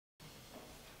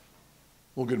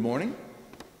Well, good morning.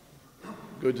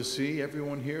 Good to see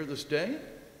everyone here this day.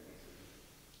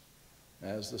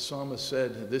 As the psalmist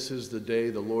said, this is the day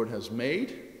the Lord has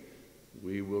made.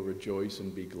 We will rejoice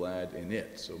and be glad in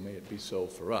it. So may it be so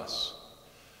for us.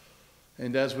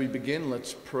 And as we begin,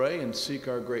 let's pray and seek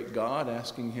our great God,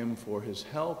 asking him for his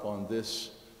help on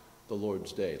this, the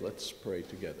Lord's day. Let's pray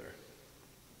together.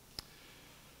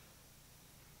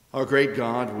 Our great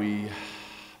God, we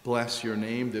bless your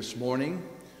name this morning.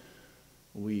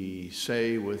 We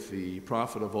say with the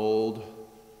prophet of old,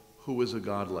 who is a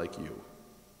God like you?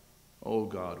 Oh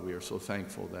God, we are so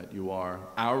thankful that you are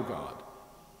our God,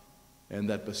 and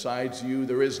that besides you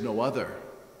there is no other.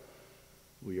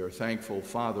 We are thankful,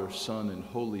 Father, Son, and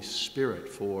Holy Spirit,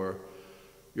 for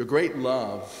your great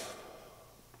love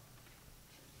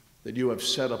that you have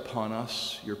set upon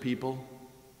us, your people,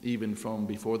 even from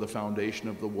before the foundation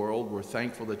of the world. We're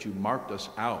thankful that you marked us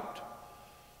out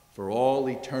for all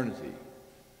eternity,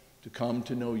 to come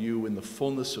to know you in the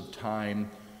fullness of time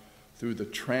through the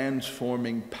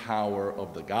transforming power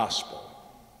of the gospel.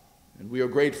 And we are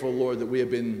grateful, Lord, that we have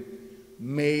been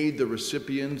made the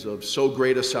recipients of so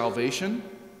great a salvation.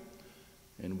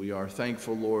 And we are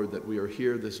thankful, Lord, that we are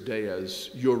here this day as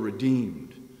your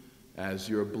redeemed, as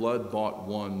your blood-bought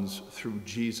ones through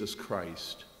Jesus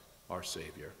Christ, our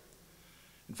Savior.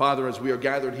 And Father, as we are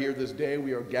gathered here this day,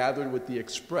 we are gathered with the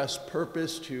express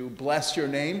purpose to bless your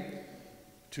name,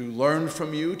 to learn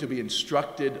from you, to be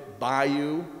instructed by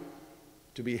you,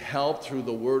 to be helped through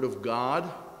the Word of God.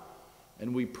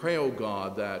 And we pray, O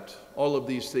God, that all of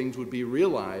these things would be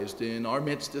realized in our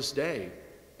midst this day,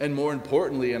 and more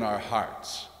importantly, in our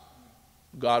hearts.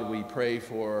 God, we pray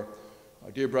for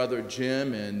our dear brother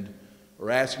Jim, and we're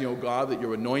asking, O God, that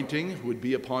your anointing would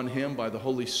be upon him by the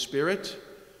Holy Spirit,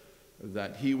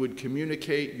 that he would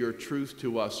communicate your truth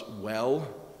to us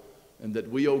well, and that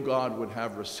we, O God, would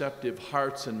have receptive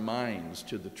hearts and minds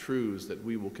to the truths that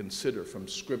we will consider from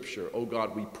Scripture. O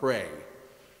God, we pray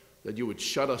that you would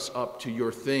shut us up to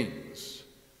your things.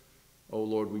 O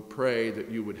Lord, we pray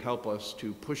that you would help us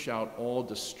to push out all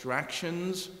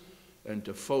distractions and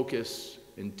to focus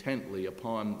intently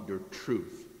upon your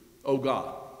truth. O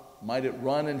God, might it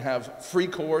run and have free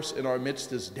course in our midst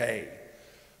this day.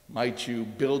 Might you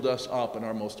build us up in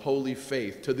our most holy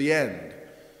faith to the end,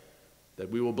 that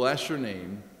we will bless your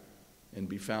name and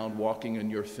be found walking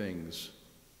in your things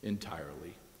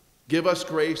entirely. Give us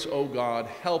grace, O God.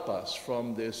 Help us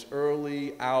from this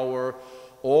early hour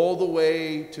all the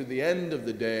way to the end of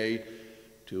the day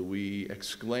till we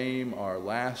exclaim our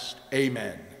last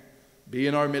amen. Be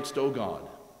in our midst, O God.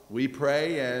 We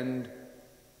pray and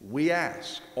we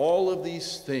ask all of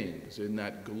these things in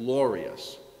that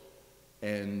glorious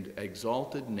and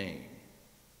exalted name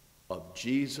of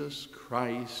Jesus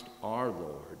Christ our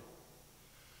Lord.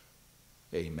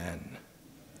 Amen.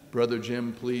 Brother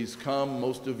Jim, please come.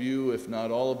 Most of you, if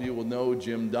not all of you, will know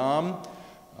Jim Domm.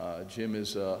 Jim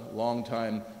is a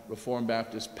longtime Reformed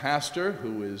Baptist pastor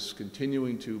who is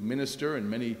continuing to minister in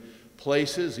many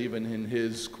places, even in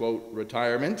his, quote,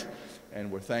 retirement.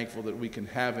 And we're thankful that we can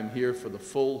have him here for the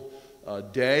full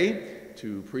day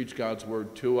to preach God's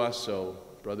word to us. So,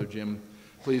 Brother Jim,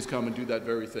 please come and do that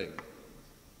very thing.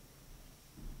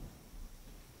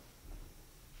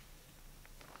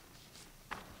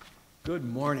 Good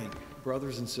morning,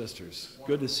 brothers and sisters.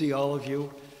 Good to see all of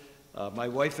you. My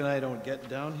wife and I don't get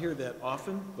down here that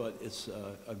often, but it's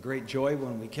a great joy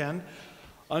when we can.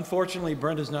 Unfortunately,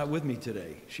 Brenda's not with me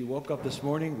today. She woke up this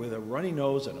morning with a runny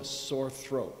nose and a sore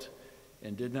throat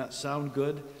and did not sound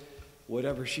good.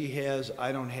 Whatever she has,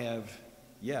 I don't have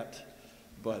yet,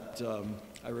 but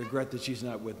I regret that she's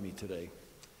not with me today.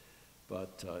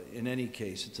 But in any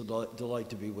case, it's a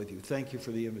delight to be with you. Thank you for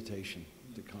the invitation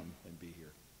to come and be here.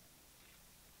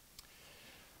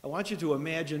 I want you to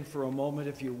imagine for a moment,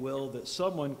 if you will, that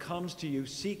someone comes to you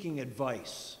seeking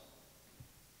advice.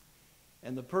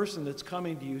 And the person that's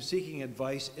coming to you seeking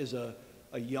advice is a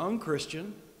young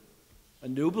Christian, a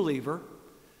new believer,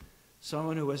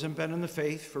 someone who hasn't been in the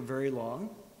faith for very long.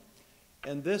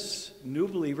 And this new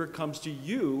believer comes to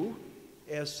you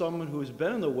as someone who has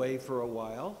been in the way for a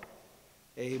while,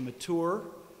 a mature,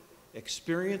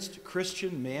 experienced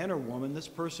Christian man or woman. This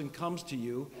person comes to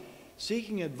you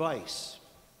seeking advice.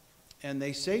 And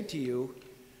they say to you,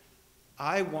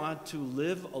 I want to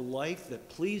live a life that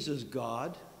pleases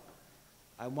God.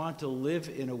 I want to live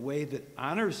in a way that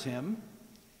honors him.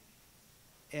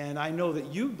 And I know that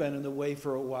you've been in the way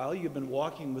for a while. You've been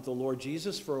walking with the Lord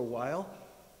Jesus for a while.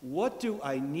 What do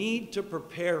I need to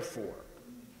prepare for?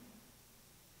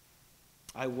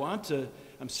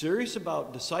 I'm serious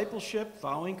about discipleship,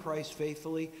 following Christ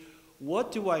faithfully.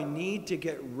 What do I need to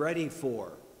get ready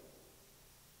for?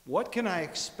 What can I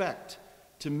expect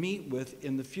to meet with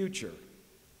in the future?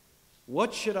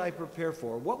 What should I prepare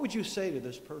for? What would you say to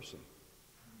this person?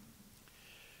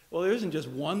 Well, there isn't just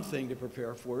one thing to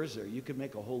prepare for, is there? You could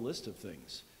make a whole list of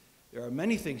things. There are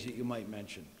many things that you might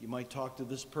mention. You might talk to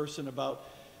this person about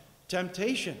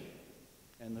temptation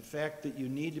and the fact that you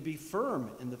need to be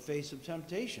firm in the face of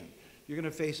temptation. You're going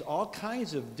to face all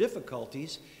kinds of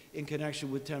difficulties in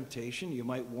connection with temptation. You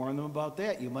might warn them about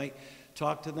that. You might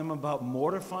talk to them about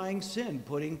mortifying sin,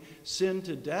 putting sin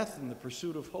to death in the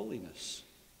pursuit of holiness.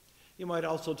 You might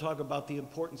also talk about the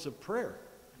importance of prayer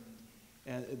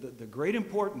and the great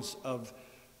importance of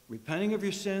repenting of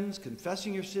your sins,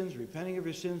 confessing your sins, repenting of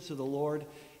your sins to the Lord,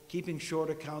 keeping short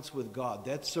accounts with God.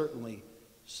 That's certainly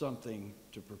something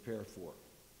to prepare for.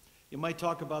 You might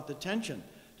talk about the tension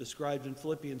described in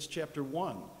Philippians chapter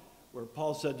 1, where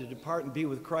Paul said to depart and be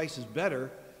with Christ is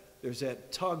better. There's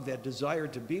that tug, that desire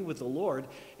to be with the Lord,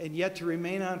 and yet to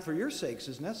remain on for your sakes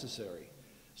is necessary.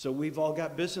 So we've all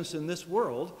got business in this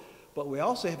world, but we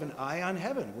also have an eye on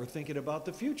heaven. We're thinking about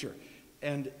the future.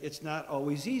 And it's not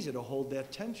always easy to hold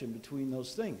that tension between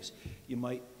those things. You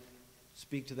might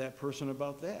speak to that person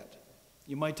about that.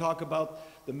 You might talk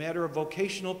about the matter of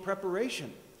vocational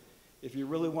preparation. If you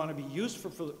really want to be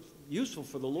useful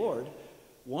for the Lord,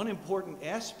 one important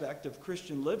aspect of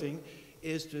Christian living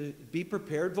is to be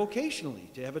prepared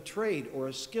vocationally, to have a trade or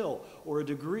a skill or a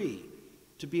degree,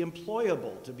 to be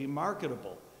employable, to be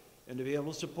marketable, and to be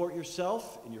able to support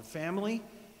yourself and your family,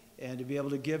 and to be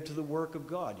able to give to the work of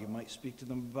God. You might speak to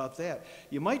them about that.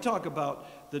 You might talk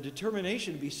about the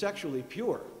determination to be sexually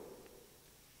pure.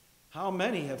 How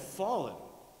many have fallen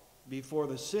before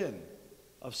the sin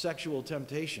of sexual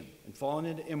temptation and fallen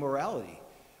into immorality?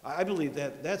 I believe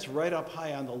that that's right up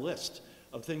high on the list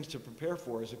of things to prepare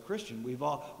for as a Christian.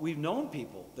 We've known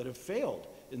people that have failed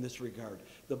in this regard.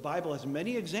 The Bible has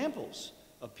many examples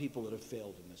of people that have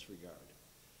failed in this regard.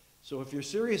 So if you're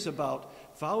serious about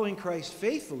following Christ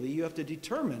faithfully, you have to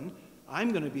determine, I'm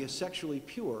going to be a sexually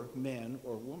pure man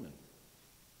or woman.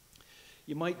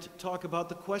 You might talk about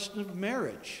the question of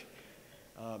marriage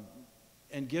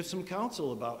and give some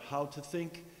counsel about how to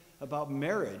think about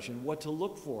marriage and what to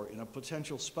look for in a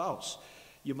potential spouse.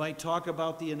 You might talk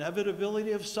about the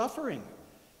inevitability of suffering.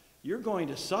 You're going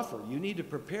to suffer. You need to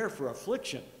prepare for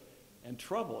affliction and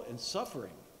trouble and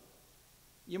suffering.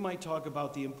 You might talk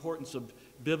about the importance of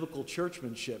biblical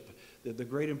churchmanship, the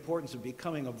great importance of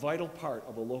becoming a vital part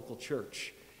of a local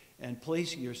church and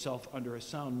placing yourself under a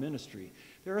sound ministry.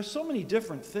 There are so many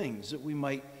different things that we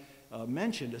might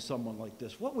mention to someone like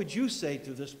this. What would you say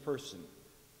to this person?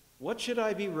 What should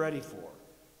I be ready for?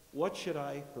 What should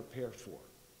I prepare for?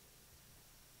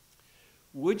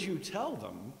 Would you tell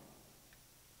them,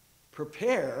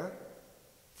 prepare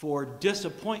for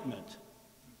disappointment?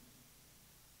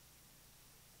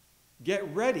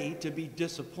 Get ready to be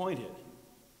disappointed.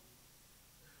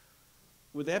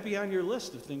 Would that be on your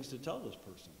list of things to tell this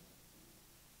person?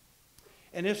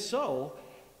 And if so,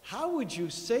 how would you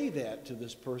say that to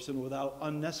this person without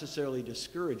unnecessarily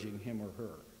discouraging him or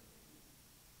her?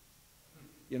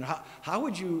 You know, how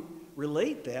would you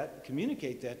relate that,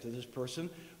 communicate that to this person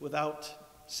without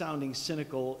sounding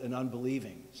cynical and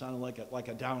unbelieving, sounding like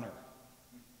a downer?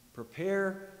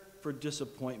 Prepare for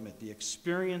disappointment, the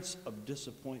experience of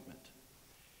disappointment.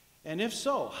 And if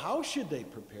so, how should they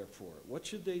prepare for it? What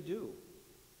should they do?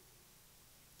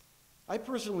 I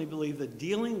personally believe that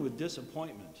dealing with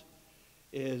disappointment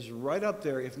is right up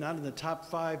there, if not in the top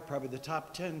 5, probably the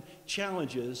top 10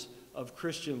 challenges of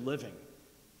Christian living.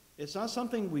 It's not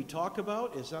something we talk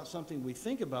about, it's not something we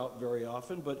think about very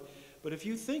often, but if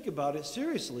you think about it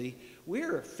seriously,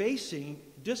 we're facing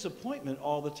disappointment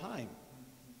all the time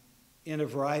in a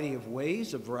variety of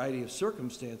ways, a variety of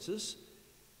circumstances.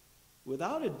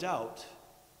 Without a doubt,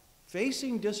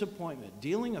 facing disappointment,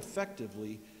 dealing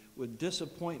effectively with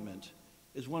disappointment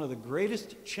is one of the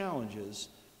greatest challenges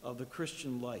of the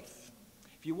Christian life.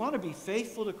 If you want to be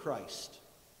faithful to Christ,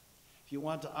 if you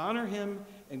want to honor him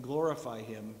and glorify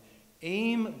him,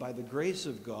 aim by the grace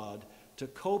of God to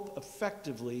cope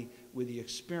effectively with the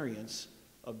experience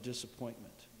of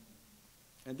disappointment.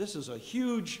 And this is a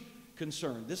huge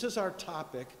concern. This is our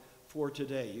topic for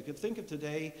today. You could think of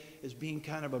today as being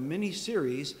kind of a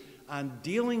mini-series on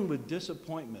dealing with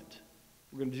disappointment.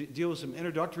 We're going to deal with some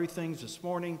introductory things this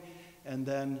morning, and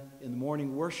then in the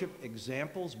morning worship,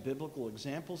 examples, biblical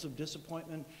examples of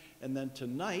disappointment, and then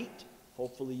tonight,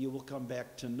 hopefully you will come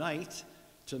back tonight.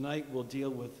 Tonight we'll deal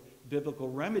with biblical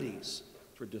remedies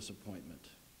for disappointment.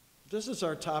 This is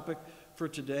our topic for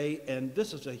today, and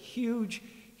this is a huge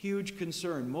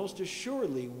concern. Most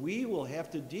assuredly, we will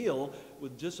have to deal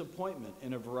with disappointment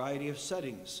in a variety of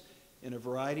settings in a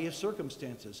variety of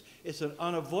circumstances. It's an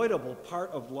unavoidable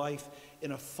part of life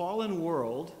in a fallen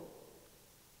world,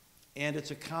 and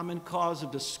it's a common cause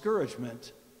of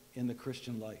discouragement in the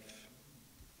Christian life.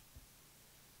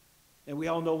 And we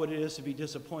all know what it is to be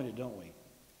disappointed, don't we?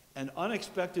 An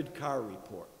unexpected car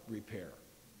repair.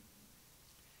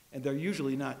 And they're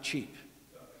usually not cheap.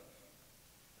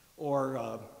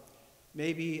 Or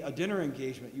maybe a dinner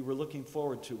engagement you were looking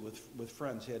forward to with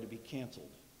friends had to be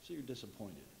canceled, so you're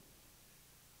disappointed.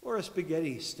 Or a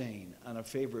spaghetti stain on a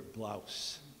favorite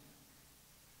blouse.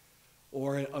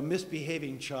 Or a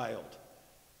misbehaving child.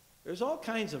 There's all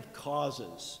kinds of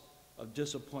causes of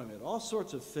disappointment, all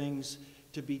sorts of things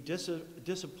to be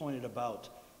disappointed about.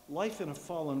 Life in a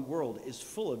fallen world is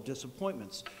full of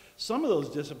disappointments. Some of those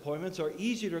disappointments are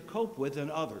easier to cope with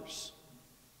than others.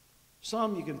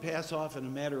 Some you can pass off in a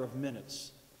matter of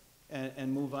minutes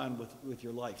and move on with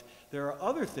your life. There are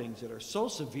other things that are so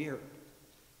severe,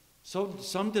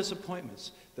 some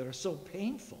disappointments that are so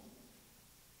painful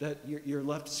that you're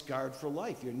left scarred for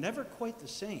life. You're never quite the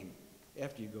same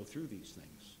after you go through these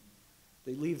things.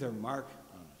 They leave their mark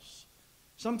on us.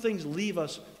 Some things leave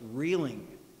us reeling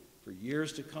for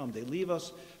years to come. They leave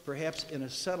us perhaps in a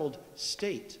settled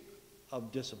state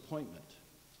of disappointment.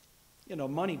 You know,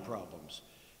 money problems.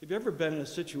 Have you ever been in a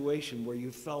situation where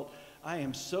you felt, I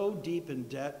am so deep in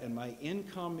debt and my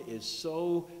income is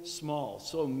so small,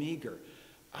 so meager,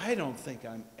 I don't think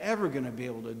I'm ever going to be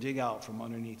able to dig out from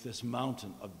underneath this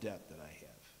mountain of debt that I have.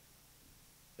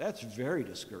 That's very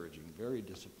discouraging, very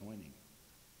disappointing.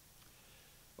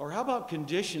 Or how about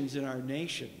conditions in our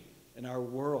nation, in our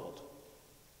world?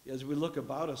 As we look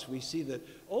about us, we see that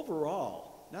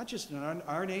overall, not just in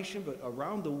our nation, but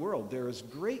around the world, there is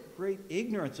great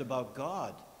ignorance about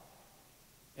God,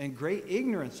 and great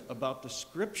ignorance about the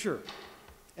Scripture,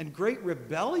 and great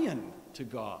rebellion to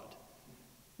God.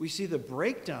 We see the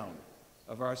breakdown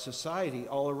of our society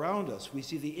all around us. We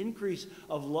see the increase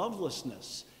of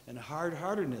lovelessness and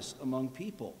hard-heartedness among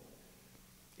people.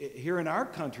 Here in our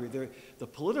country, the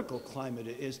political climate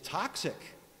is toxic.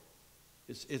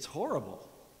 It's horrible.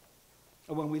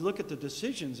 And when we look at the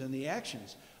decisions and the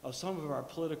actions of some of our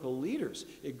political leaders,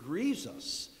 it grieves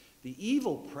us. The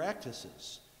evil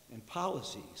practices and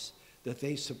policies that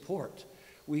they support.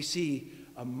 We see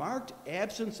a marked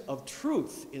absence of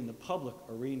truth in the public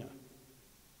arena.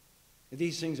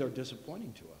 These things are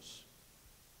disappointing to us.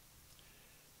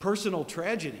 Personal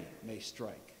tragedy may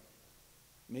strike.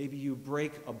 Maybe you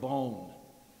break a bone,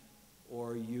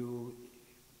 or you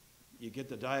get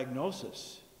the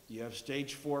diagnosis. You have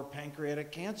stage 4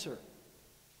 pancreatic cancer.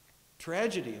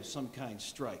 Tragedy of some kind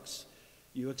strikes.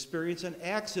 You experience an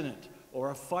accident,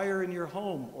 or a fire in your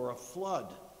home, or a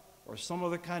flood, or some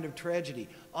other kind of tragedy.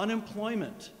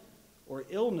 Unemployment, or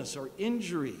illness, or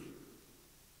injury.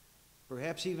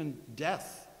 Perhaps even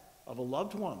death of a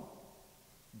loved one.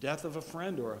 Death of a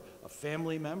friend or a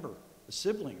family member, a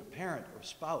sibling, a parent, or a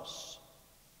spouse,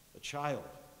 a child.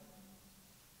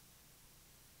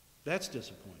 That's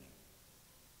disappointing.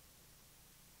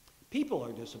 People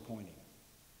are disappointing.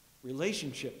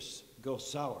 Relationships go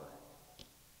sour.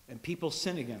 And people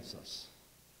sin against us.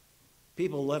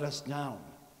 People let us down.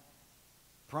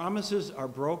 Promises are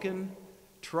broken.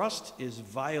 Trust is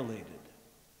violated.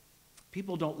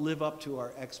 People don't live up to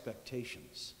our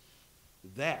expectations.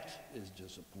 That is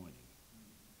disappointing.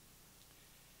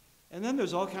 And then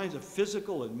there's all kinds of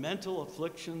physical and mental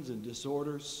afflictions and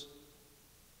disorders,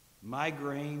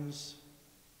 migraines,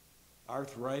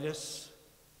 arthritis,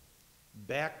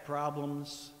 back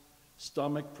problems,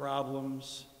 stomach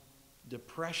problems,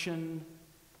 depression,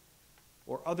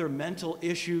 or other mental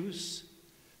issues.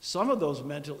 Some of those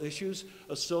mental issues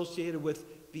associated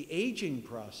with the aging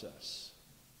process.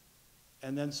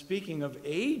 And then speaking of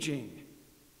aging,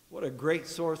 what a great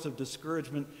source of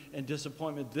discouragement and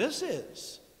disappointment this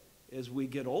is as we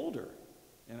get older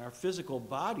and our physical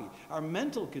body, our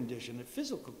mental condition and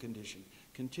physical condition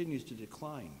continues to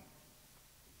decline.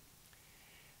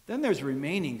 Then there's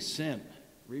remaining sin.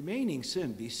 Remaining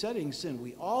sin, besetting sin.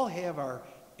 We all have our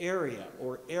area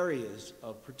or areas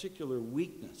of particular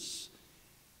weakness.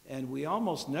 And we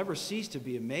almost never cease to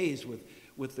be amazed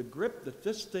with the grip that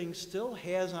this thing still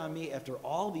has on me after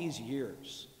all these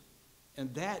years.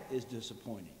 And that is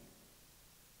disappointing.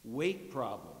 Weight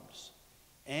problems,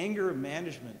 anger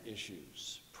management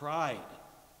issues, pride,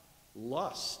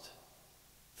 lust,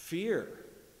 fear,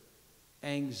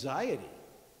 anxiety.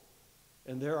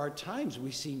 And there are times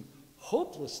we seem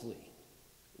hopelessly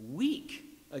weak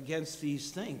against these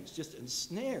things, just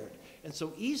ensnared and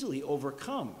so easily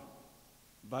overcome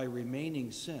by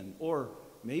remaining sin, or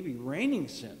maybe reigning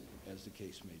sin, as the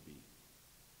case may be.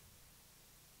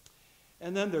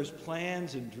 And then there's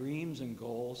plans and dreams and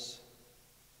goals,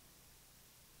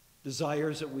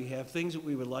 desires that we have, things that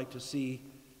we would like to see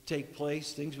take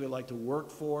place, things we'd like to work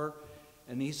for,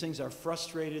 and these things are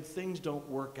frustrated. Things don't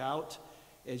work out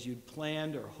as you'd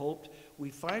planned or hoped. We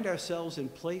find ourselves in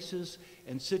places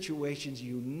and situations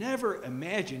you never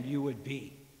imagined you would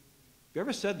be. Have you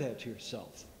ever said that to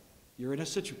yourself? You're in a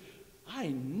situation, I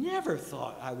never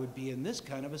thought I would be in this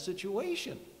kind of a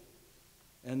situation.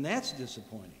 And that's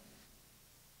disappointing.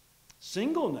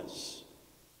 Singleness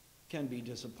can be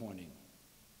disappointing.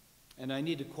 And I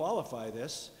need to qualify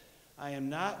this. I am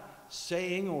not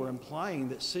saying or implying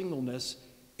that singleness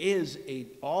is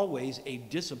always a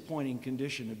disappointing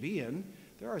condition to be in.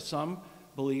 There are some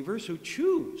believers who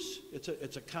choose.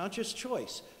 It's a conscious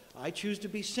choice. I choose to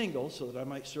be single so that I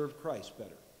might serve Christ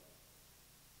better.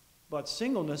 But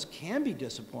singleness can be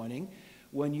disappointing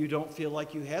when you don't feel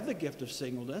like you have the gift of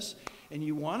singleness and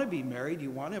you want to be married,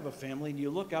 you want to have a family, and you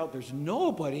look out, there's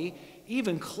nobody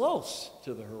even close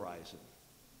to the horizon.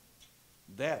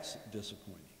 That's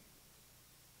disappointing.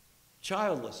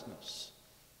 Childlessness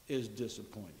is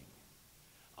disappointing.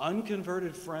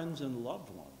 Unconverted friends and loved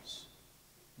ones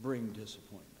bring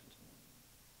disappointment.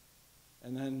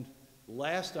 And then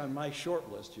last on my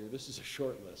short list here, this is a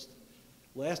short list,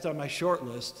 last on my short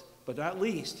list, but not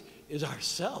least, is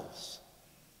ourselves.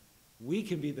 We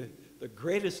can be the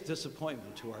greatest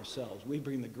disappointment to ourselves. We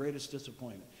bring the greatest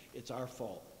disappointment. It's our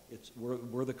fault.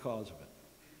 We're the cause of it.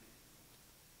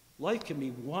 Life can be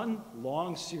one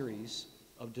long series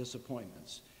of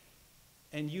disappointments.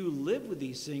 And you live with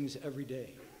these things every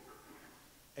day.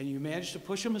 And you manage to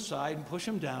push them aside and push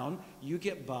them down. You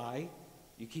get by.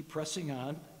 You keep pressing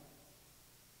on.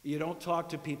 You don't talk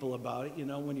to people about it. You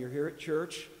know, when you're here at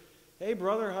church, hey,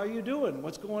 brother, how you doing?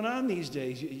 What's going on these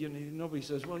days? Nobody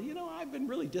says, well, I've been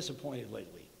really disappointed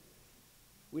lately.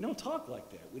 We don't talk like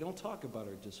that. We don't talk about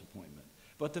our disappointment.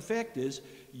 But the fact is,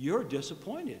 you're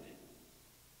disappointed.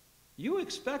 You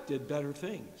expected better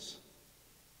things.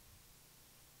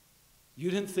 You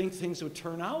didn't think things would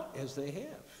turn out as they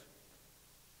have.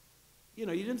 You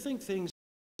didn't think things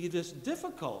would be this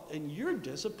difficult, and you're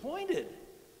disappointed.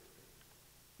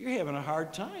 You're having a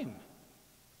hard time.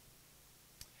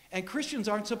 And Christians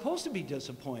aren't supposed to be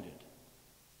disappointed,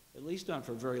 at least not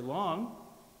for very long.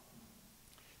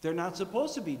 They're not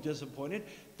supposed to be disappointed.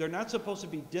 They're not supposed to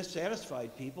be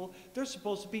dissatisfied people. They're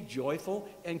supposed to be joyful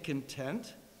and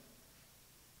content.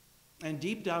 And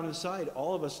deep down inside,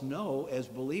 all of us know as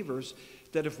believers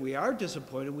that if we are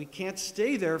disappointed, we can't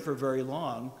stay there for very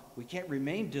long. We can't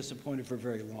remain disappointed for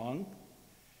very long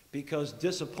because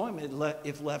disappointment,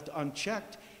 if left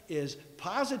unchecked, is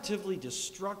positively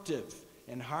destructive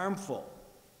and harmful.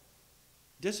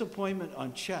 Disappointment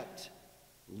unchecked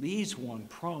leaves one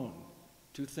prone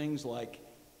to things like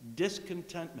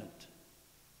discontentment,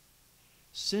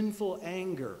 sinful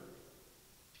anger,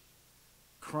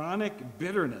 chronic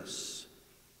bitterness,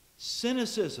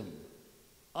 cynicism,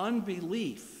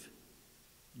 unbelief,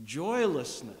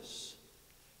 joylessness,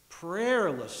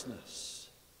 prayerlessness,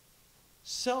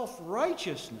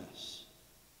 self-righteousness.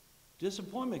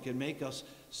 Disappointment can make us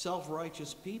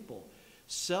self-righteous people,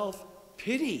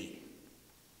 self-pity,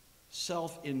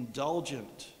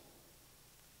 self-indulgent,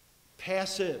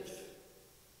 passive.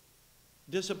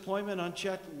 Disappointment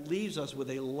unchecked leaves us with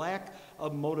a lack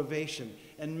of motivation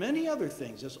and many other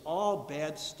things. It's all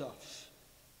bad stuff.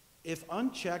 If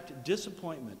unchecked,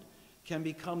 disappointment can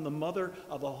become the mother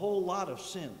of a whole lot of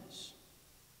sins.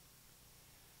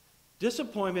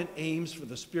 Disappointment aims for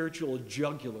the spiritual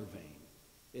jugular vein.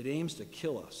 It aims to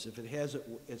kill us if it has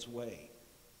its way.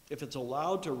 If it's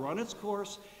allowed to run its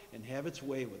course and have its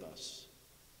way with us,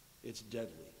 it's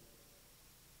deadly.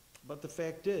 But the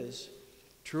fact is,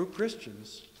 true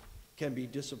Christians can be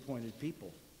disappointed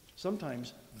people,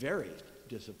 sometimes very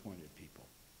disappointed people.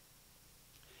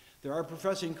 There are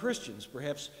professing Christians,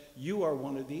 perhaps you are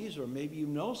one of these, or maybe you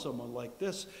know someone like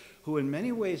this, who in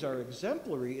many ways are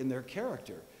exemplary in their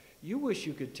character. You wish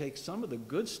you could take some of the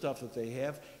good stuff that they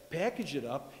have, package it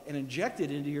up, and inject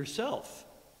it into yourself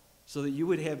so that you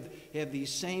would have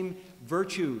these same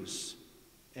virtues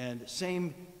and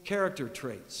same character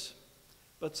traits.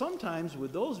 But sometimes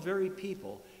with those very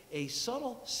people, a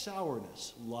subtle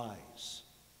sourness lies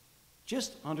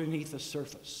just underneath the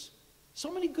surface.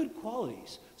 So many good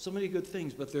qualities, so many good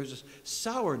things, but there's this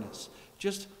sourness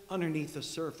just underneath the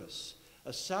surface.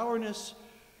 A sourness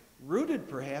rooted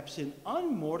perhaps in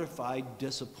unmortified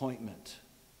disappointment.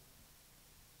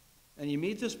 And you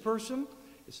meet this person,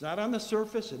 it's not on the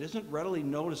surface, it isn't readily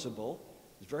noticeable,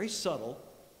 it's very subtle,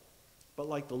 but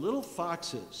like the little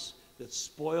foxes that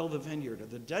spoil the vineyard, or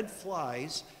the dead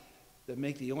flies that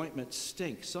make the ointment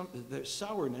stink. The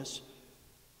sourness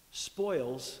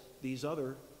spoils these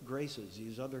other graces,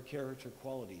 these other character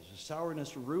qualities. The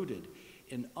sourness rooted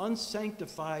in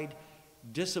unsanctified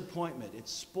disappointment. It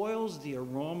spoils the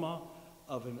aroma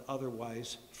of an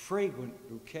otherwise fragrant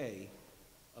bouquet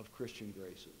of Christian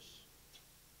graces.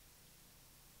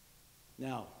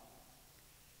 Now,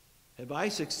 have I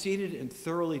succeeded in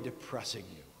thoroughly depressing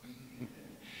you?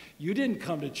 You didn't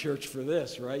come to church for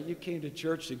this, right? You came to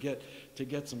church to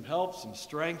get some help, some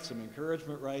strength, some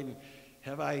encouragement, right? And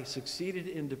have I succeeded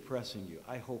in depressing you?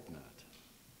 I hope not.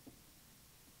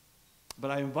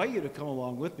 But I invite you to come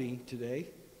along with me today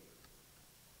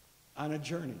on a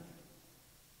journey.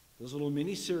 This little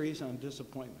mini-series on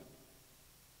disappointment.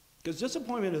 Because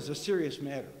disappointment is a serious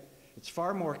matter. It's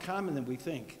far more common than we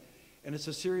think. And it's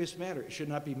a serious matter. It should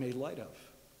not be made light of.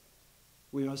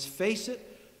 We must face it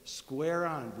square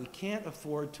on. We can't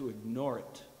afford to ignore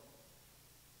it.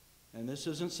 And this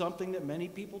isn't something that many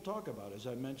people talk about, as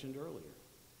I mentioned earlier.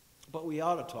 But we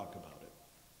ought to talk about it.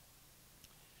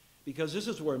 Because this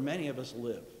is where many of us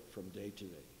live from day to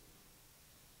day.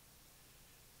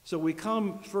 So we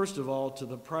come, first of all, to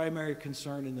the primary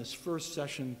concern in this first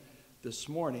session this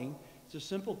morning. It's a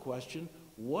simple question.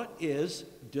 What is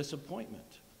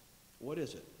disappointment? What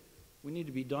is it? We need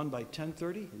to be done by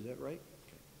 10:30, is that right?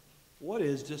 Okay. What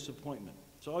is disappointment?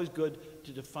 It's always good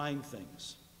to define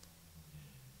things.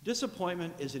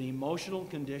 Disappointment is an emotional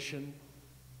condition.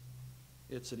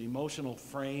 It's an emotional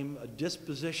frame, a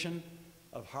disposition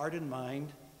of heart and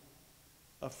mind,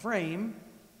 a frame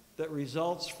that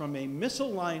results from a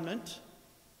misalignment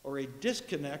or a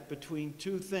disconnect between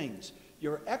two things: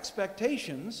 your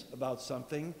expectations about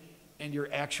something and your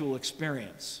actual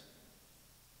experience.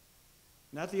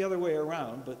 Not the other way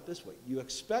around, but this way. You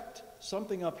expect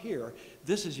something up here.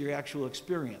 This is your actual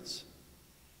experience.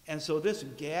 And so this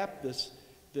gap,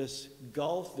 this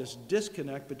gulf, this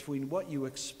disconnect between what you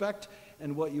expect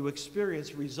and what you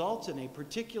experience results in a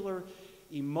particular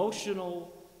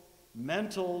emotional,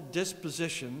 mental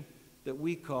disposition that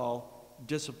we call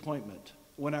disappointment.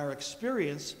 When our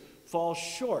experience falls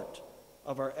short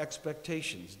of our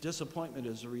expectations, disappointment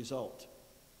is the result.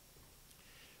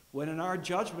 When in our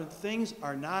judgment things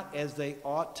are not as they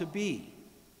ought to be,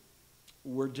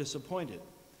 we're disappointed.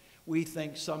 We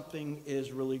think something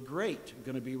is really great,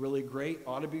 going to be really great,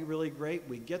 ought to be really great.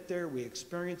 We get there, we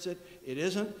experience it, it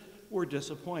isn't, we're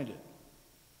disappointed.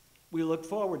 We look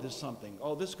forward to something,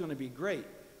 oh, this is going to be great.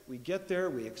 We get there,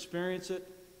 we experience it,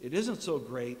 it isn't so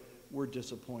great, we're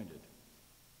disappointed.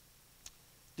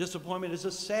 Disappointment is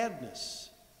a sadness,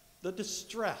 the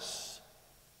distress,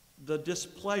 the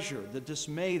displeasure, the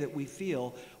dismay that we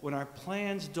feel when our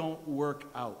plans don't work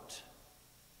out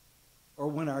or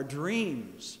when our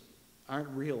dreams aren't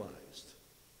realized,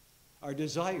 our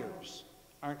desires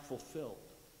aren't fulfilled,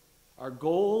 our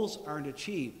goals aren't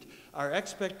achieved, our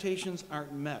expectations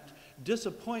aren't met.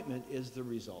 Disappointment is the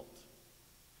result.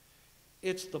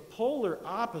 It's the polar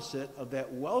opposite of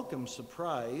that welcome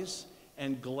surprise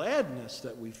and gladness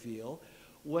that we feel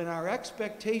when our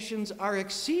expectations are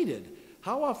exceeded.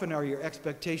 How often are your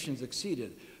expectations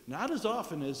exceeded? Not as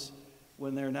often as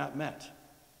when they're not met.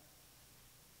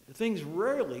 Things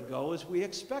rarely go as we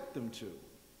expect them to.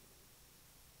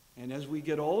 And as we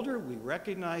get older, we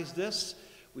recognize this.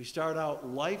 We start out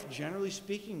life, generally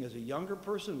speaking, as a younger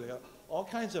person. We have all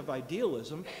kinds of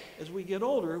idealism. As we get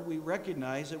older, we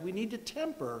recognize that we need to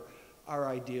temper our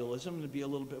idealism to be a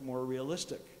little bit more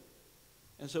realistic.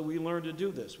 And so we learn to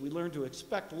do this. We learn to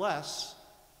expect less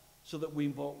so that we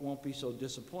won't be so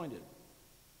disappointed.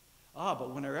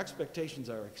 But when our expectations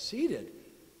are exceeded,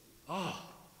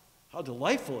 how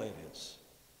delightful it is.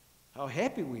 How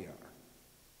happy we are.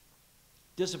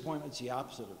 Disappointment's the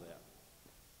opposite of that.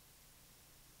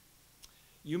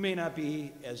 You may not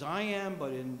be as I am,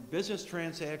 but in business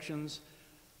transactions,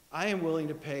 I am willing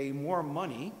to pay more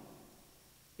money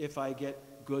if I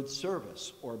get good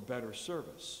service or better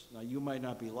service. Now, you might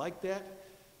not be like that.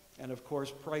 And of course,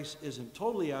 price isn't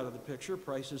totally out of the picture.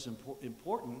 Price is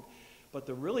important. But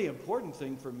the really important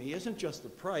thing for me isn't just the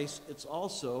price, it's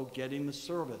also getting the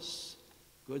service,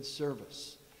 good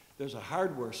service. There's a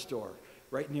hardware store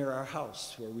right near our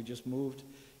house where we just moved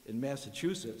in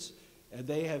Massachusetts, and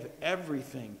they have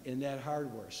everything in that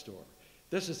hardware store.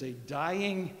 This is a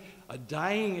dying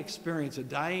experience, a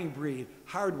dying breed.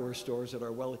 Hardware stores that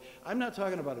are I'm not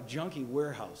talking about a junky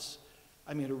warehouse.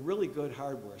 I mean a really good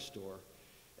hardware store.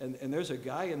 And there's a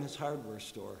guy in this hardware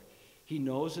store. He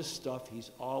knows his stuff. He's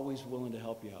always willing to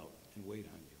help you out and wait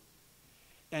on you.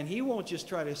 And he won't just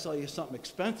try to sell you something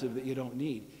expensive that you don't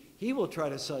need. He will try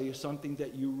to sell you something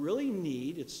that you really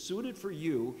need. It's suited for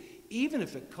you, even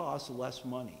if it costs less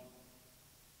money.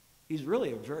 He's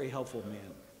really a very helpful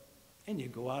man. And you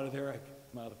go out of there, I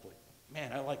come out of the place.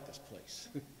 Man, I like this place.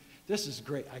 This is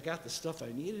great. I got the stuff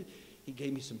I needed. He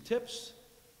gave me some tips.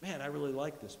 Man, I really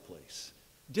like this place.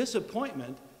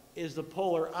 Disappointment is the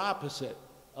polar opposite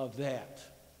of that.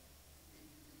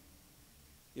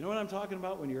 You know what I'm talking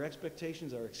about when your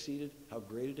expectations are exceeded, how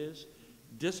great it is?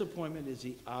 Disappointment is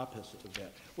the opposite of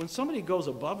that. When somebody goes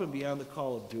above and beyond the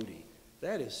call of duty,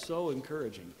 that is so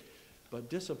encouraging. But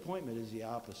disappointment is the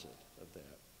opposite of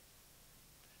that.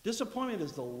 Disappointment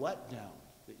is the letdown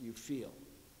that you feel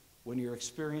when your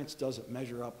experience doesn't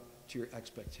measure up to your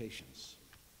expectations.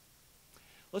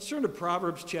 Let's turn to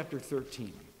Proverbs chapter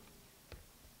 13.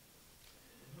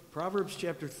 Proverbs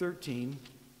chapter 13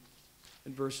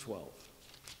 and verse 12.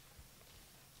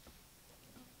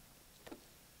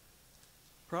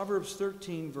 Proverbs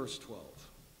 13, verse 12.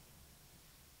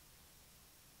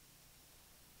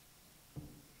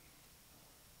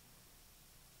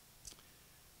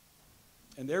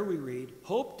 And there we read,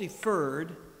 hope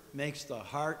deferred makes the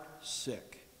heart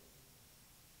sick,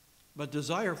 but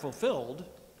desire fulfilled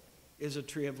is a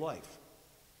tree of life.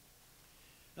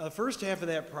 Now, the first half of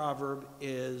that proverb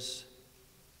is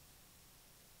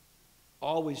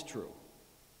always true.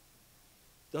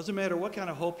 Doesn't matter what kind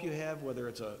of hope you have, whether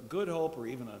it's a good hope or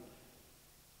even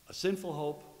a sinful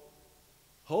hope.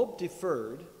 Hope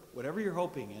deferred, whatever you're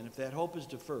hoping in, if that hope is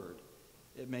deferred,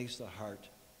 it makes the heart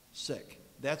sick.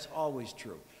 That's always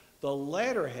true. The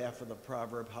latter half of the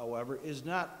proverb, however, is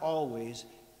not always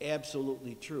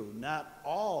absolutely true. Not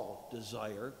all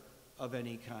desire of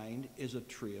any kind is a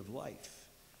tree of life.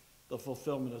 The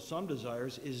fulfillment of some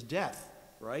desires is death,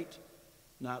 right?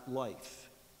 Not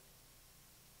life.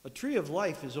 A tree of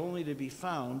life is only to be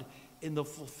found in the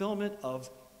fulfillment of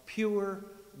pure,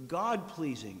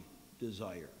 God-pleasing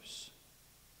desires.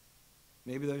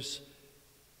 Maybe there's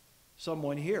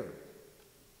someone here,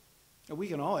 and we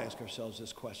can all ask ourselves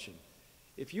this question.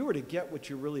 If you were to get what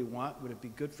you really want, would it be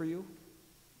good for you?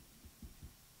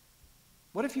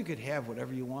 What if you could have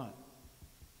whatever you want?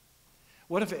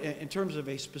 What if, in terms of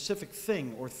a specific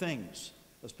thing or things,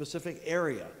 a specific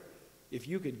area, if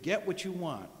you could get what you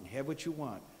want and have what you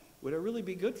want, would it really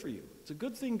be good for you? It's a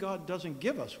good thing God doesn't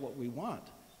give us what we want,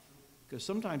 because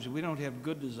sometimes we don't have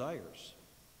good desires.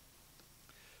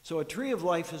 So a tree of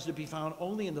life is to be found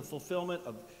only in the fulfillment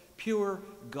of pure,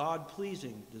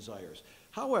 God-pleasing desires.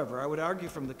 However, I would argue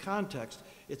from the context,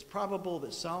 it's probable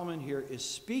that Solomon here is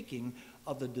speaking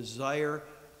of the desire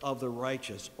of the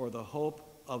righteous, or the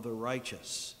hope of the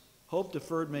righteous. Hope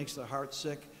deferred makes the heart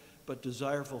sick, but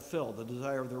desire fulfilled, the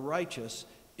desire of the righteous,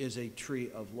 is a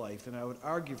tree of life. And I would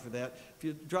argue for that. If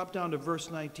you drop down to verse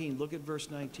 19, look at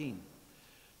verse 19.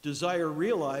 Desire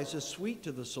realized is sweet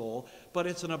to the soul, but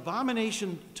it's an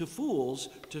abomination to fools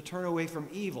to turn away from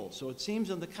evil. So it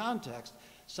seems in the context,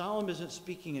 Solomon isn't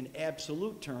speaking in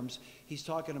absolute terms. He's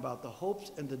talking about the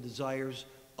hopes and the desires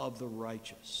of the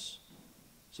righteous.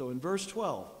 So in verse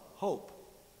 12, hope,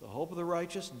 the hope of the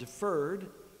righteous, deferred,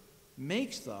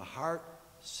 makes the heart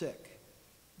sick.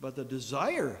 But the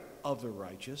desire of the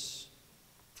righteous,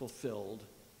 fulfilled,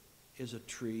 is a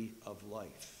tree of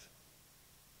life.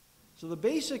 So the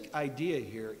basic idea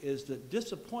here is that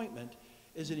disappointment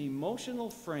is an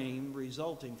emotional frame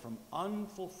resulting from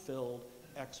unfulfilled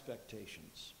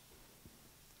expectations.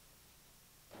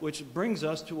 Which brings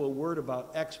us to a word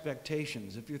about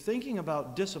expectations. If you're thinking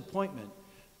about disappointment,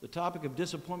 the topic of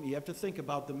disappointment, you have to think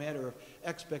about the matter of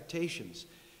expectations.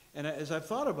 And as I've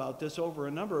thought about this over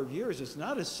a number of years, it's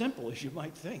not as simple as you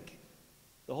might think.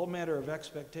 The whole matter of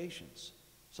expectations.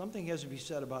 Something has to be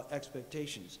said about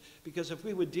expectations. Because if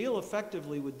we would deal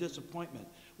effectively with disappointment,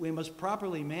 we must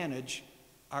properly manage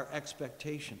our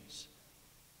expectations.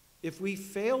 If we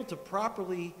fail to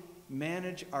properly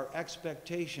manage our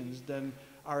expectations, then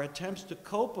our attempts to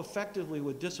cope effectively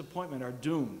with disappointment are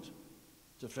doomed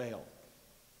to fail.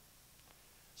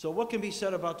 So what can be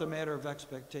said about the matter of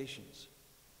expectations?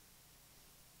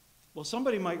 Well,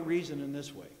 somebody might reason in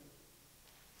this way.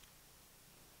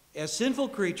 As sinful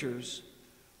creatures,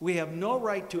 we have no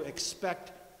right to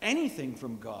expect anything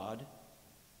from God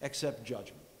except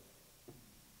judgment.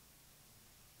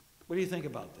 What do you think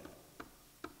about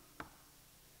that?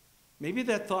 Maybe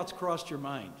that thought's crossed your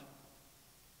mind.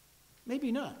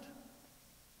 Maybe not.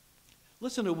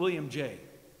 Listen to William J.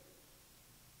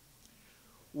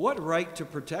 What right to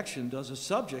protection does a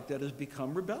subject that has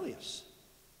become rebellious?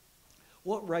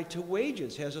 What right to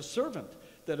wages has a servant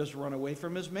that has run away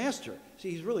from his master? See,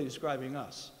 he's really describing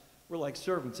us. We're like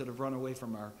servants that have run away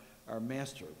from our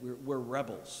master. We're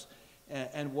rebels.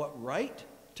 And what right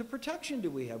to protection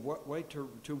do we have? What right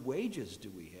to wages do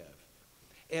we have?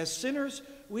 As sinners,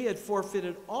 we had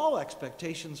forfeited all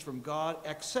expectations from God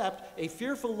except a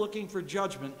fearful looking for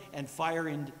judgment and fire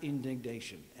and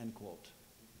indignation, end quote.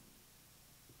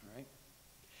 All right?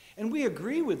 And we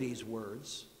agree with these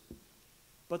words,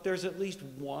 but there's at least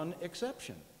one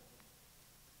exception.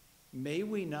 May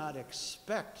we not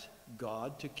expect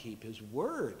God to keep his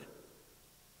word.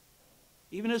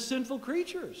 Even as sinful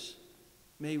creatures,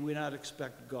 may we not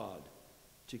expect God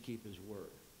to keep his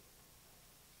word.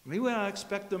 May we not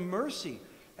expect the mercy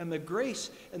and the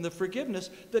grace and the forgiveness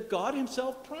that God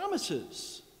himself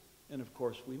promises. And of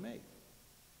course we may.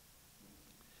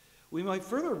 We might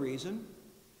further reason,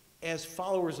 as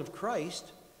followers of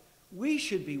Christ, we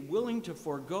should be willing to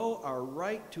forego our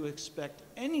right to expect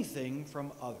anything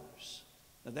from others.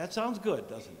 Now that sounds good,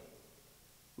 doesn't it?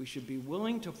 We should be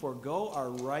willing to forego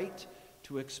our right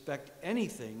to expect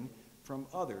anything from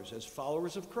others as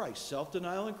followers of Christ.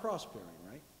 Self-denial and cross-bearing,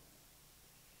 right?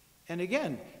 And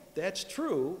again, that's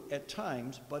true at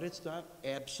times, but it's not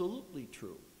absolutely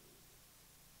true.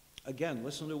 Again,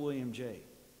 listen to William J.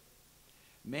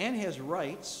 Man has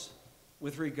rights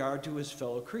with regard to his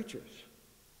fellow creatures.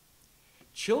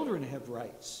 Children have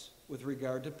rights with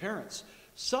regard to parents.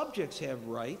 Subjects have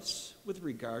rights with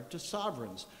regard to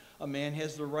sovereigns. A man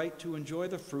has the right to enjoy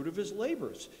the fruit of his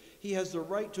labors. He has the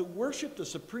right to worship the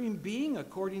supreme being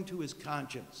according to his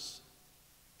conscience.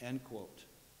 End quote.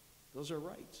 Those are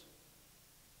rights.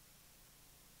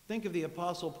 Think of the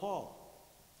Apostle Paul.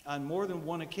 On more than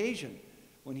one occasion,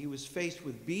 when he was faced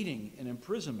with beating and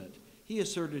imprisonment, he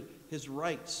asserted his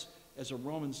rights as a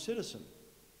Roman citizen.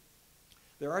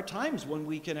 There are times when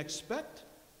we can expect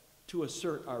to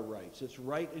assert our rights. It's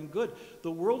right and good.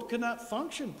 The world cannot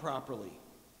function properly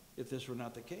if this were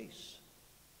not the case.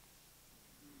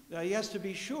 Now, yes, to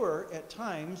be sure, at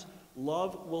times,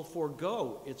 love will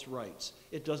forego its rights.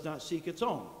 It does not seek its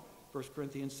own. 1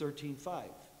 Corinthians 13:5.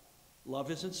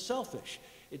 Love isn't selfish.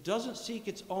 It doesn't seek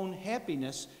its own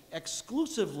happiness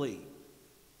exclusively.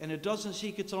 And it doesn't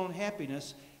seek its own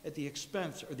happiness at the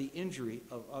expense or the injury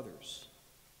of others.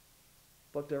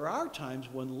 But there are times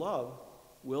when love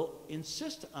will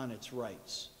insist on its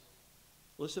rights.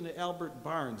 Listen to Albert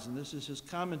Barnes, and this is his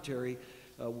commentary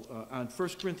on 1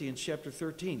 Corinthians chapter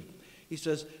 13. He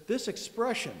says, this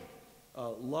expression,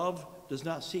 love does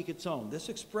not seek its own, this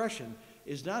expression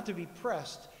is not to be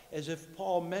pressed as if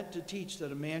Paul meant to teach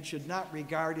that a man should not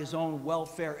regard his own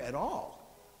welfare at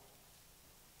all,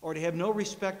 or to have no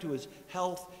respect to his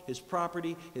health, his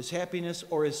property, his happiness,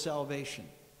 or his salvation.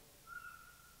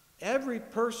 Every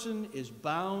person is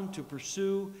bound to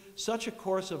pursue such a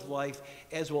course of life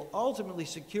as will ultimately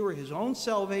secure his own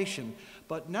salvation,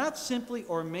 but not simply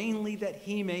or mainly that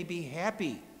he may be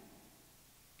happy.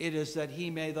 It is that he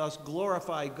may thus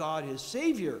glorify God, his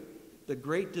Savior, the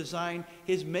great design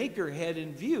his Maker had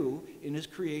in view in his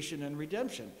creation and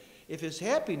redemption. If his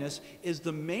happiness is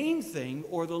the main thing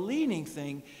or the leading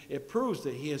thing, it proves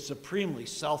that he is supremely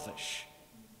selfish.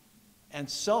 And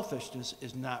selfishness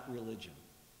is not religion.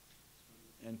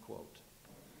 End quote.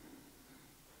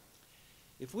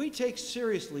 If we take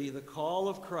seriously the call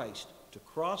of Christ to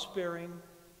cross-bearing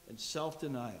and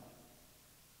self-denial,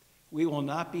 we will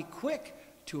not be quick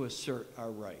to assert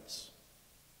our rights.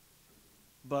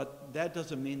 But that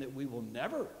doesn't mean that we will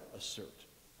never assert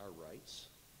our rights.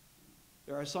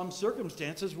 There are some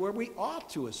circumstances where we ought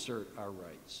to assert our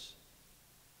rights.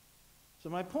 So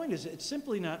my point is, it's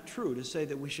simply not true to say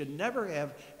that we should never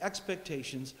have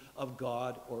expectations of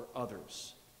God or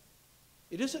others.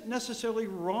 It isn't necessarily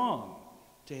wrong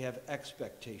to have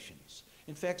expectations.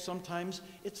 In fact, sometimes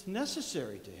it's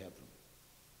necessary to have them.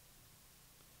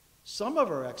 Some of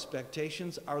our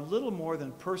expectations are little more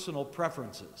than personal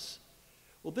preferences.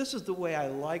 Well, this is the way I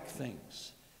like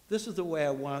things. This is the way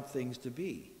I want things to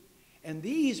be. And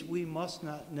these we must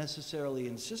not necessarily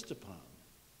insist upon.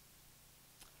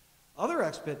 Other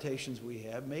expectations we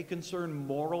have may concern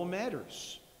moral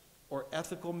matters or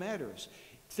ethical matters,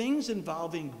 things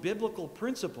involving biblical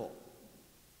principle.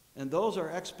 And those are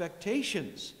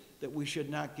expectations that we should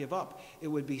not give up. It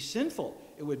would be sinful,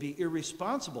 it would be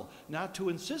irresponsible not to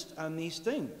insist on these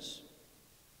things.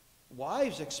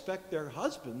 Wives expect their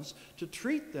husbands to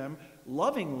treat them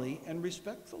lovingly and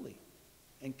respectfully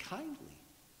and kindly.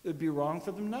 It would be wrong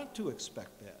for them not to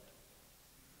expect that.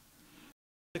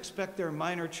 Expect their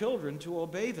minor children to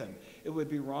obey them. It would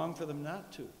be wrong for them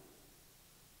not to.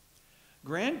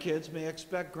 Grandkids may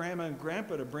expect Grandma and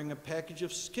Grandpa to bring a package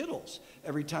of Skittles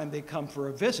every time they come for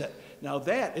a visit. Now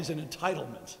that is an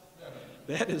entitlement.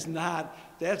 That's not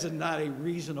a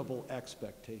reasonable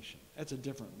expectation. That's a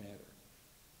different matter.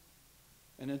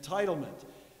 An entitlement.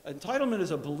 Entitlement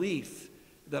is a belief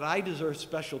that I deserve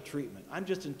special treatment. I'm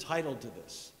just entitled to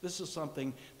this. This is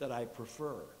something that I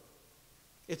prefer.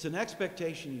 It's an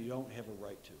expectation you don't have a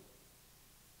right to.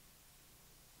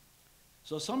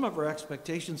 So some of our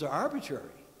expectations are arbitrary,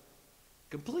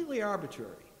 completely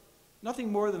arbitrary.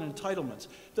 Nothing more than entitlements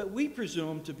that we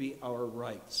presume to be our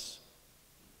rights.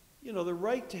 You know, the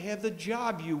right to have the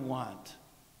job you want.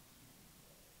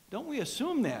 Don't we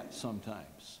assume that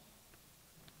sometimes?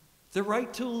 The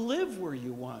right to live where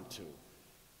you want to.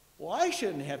 Well, I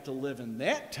shouldn't have to live in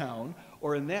that town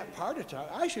or in that part of town.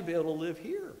 I should be able to live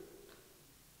here.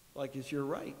 Like it's your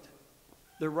right.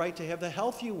 The right to have the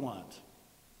health you want.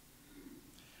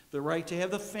 The right to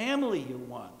have the family you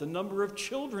want. The number of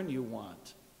children you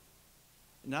want.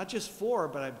 Not just 4,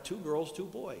 but I have 2 girls, 2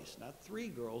 boys. Not 3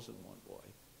 girls and 1 boy.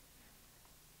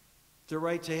 The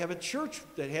right to have a church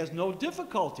that has no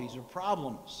difficulties or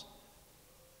problems.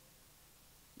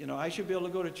 You know, I should be able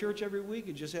to go to church every week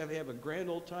and just have a grand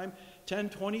old time. 10,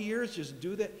 20 years, just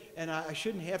do that. And I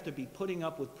shouldn't have to be putting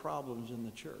up with problems in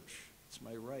the church. It's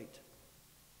my right.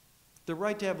 The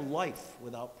right to have life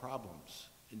without problems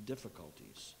and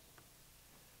difficulties.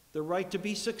 The right to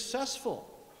be successful.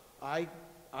 I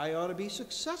ought to be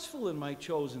successful in my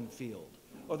chosen field.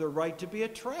 Or the right to be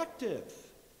attractive.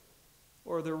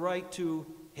 Or the right to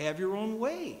have your own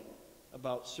way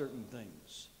about certain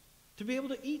things. To be able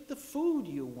to eat the food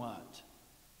you want.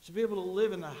 To be able to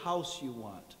live in the house you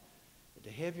want. And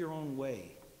to have your own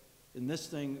way in this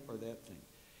thing or that thing.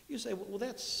 You say, well,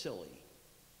 that's silly.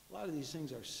 A lot of these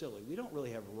things are silly. We don't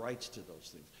really have rights to those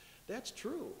things. That's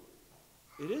true.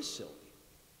 It is silly.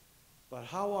 But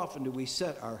how often do we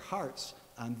set our hearts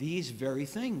on these very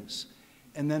things?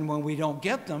 And then when we don't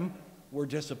get them, we're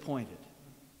disappointed.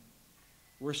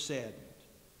 We're saddened.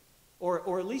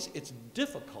 Or at least it's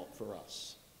difficult for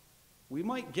us. We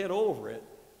might get over it,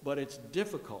 but it's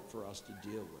difficult for us to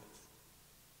deal with.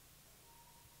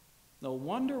 No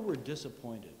wonder we're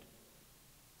disappointed,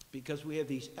 because we have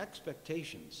these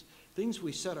expectations, things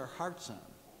we set our hearts on,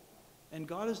 and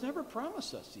God has never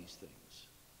promised us these things.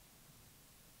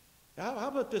 How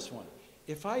about this one?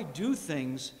 If I do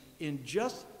things in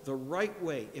just the right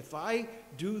way, if I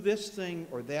do this thing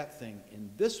or that thing in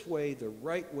this way, the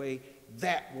right way,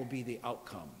 that will be the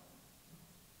outcome.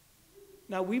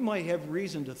 Now, we might have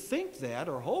reason to think that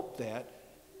or hope that,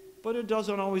 but it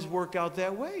doesn't always work out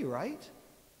that way, right?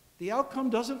 The outcome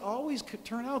doesn't always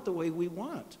turn out the way we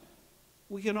want.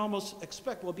 We can almost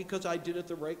expect, well, because I did it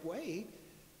the right way,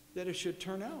 that it should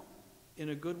turn out in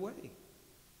a good way.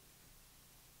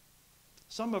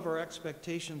 Some of our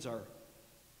expectations are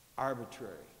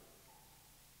arbitrary.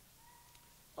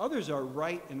 Others are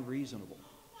right and reasonable.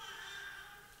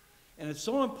 And it's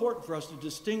so important for us to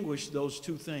distinguish those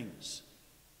two things.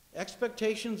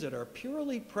 Expectations that are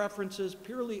purely preferences,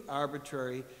 purely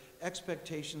arbitrary,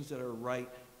 expectations that are right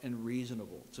and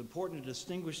reasonable. It's important to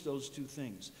distinguish those two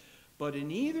things. But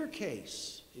in either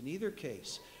case,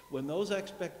 when those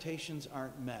expectations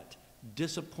aren't met,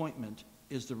 disappointment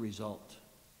is the result.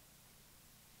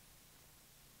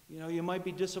 You know, you might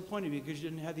be disappointed because you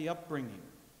didn't have the upbringing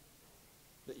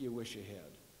that you wish you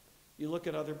had. You look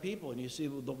at other people and you see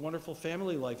the wonderful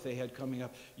family life they had coming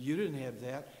up. You didn't have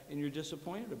that, and you're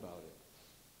disappointed about it.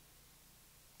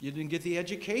 You didn't get the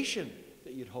education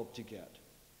that you'd hoped to get.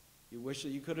 You wish that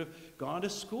you could have gone to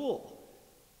school,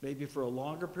 maybe for a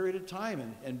longer period of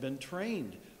time and been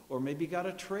trained, or maybe got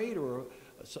a trade or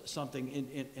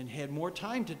something and had more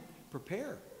time to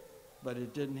prepare, but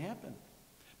it didn't happen.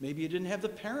 Maybe you didn't have the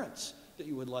parents that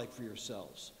you would like for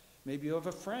yourselves. Maybe you have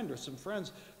a friend or some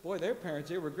friends. Boy, their parents,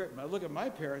 they were great. I look at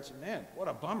my parents, and man, what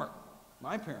a bummer.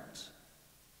 My parents.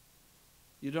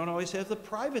 You don't always have the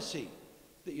privacy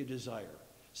that you desire.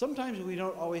 Sometimes we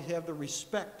don't always have the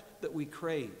respect that we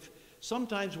crave.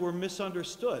 Sometimes we're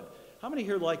misunderstood. How many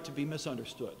here like to be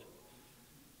misunderstood?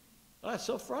 Oh, that's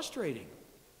so frustrating,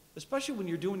 especially when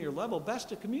you're doing your level best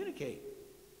to communicate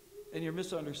and you're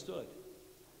misunderstood.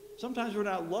 Sometimes we're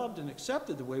not loved and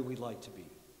accepted the way we'd like to be.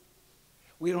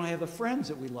 We don't have the friends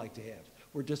that we'd like to have.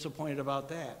 We're disappointed about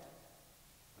that.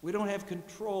 We don't have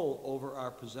control over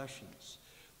our possessions.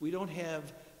 We don't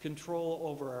have control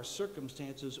over our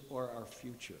circumstances or our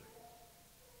future.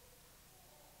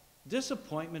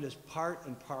 Disappointment is part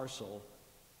and parcel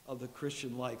of the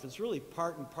Christian life. It's really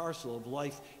part and parcel of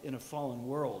life in a fallen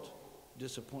world,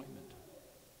 disappointment.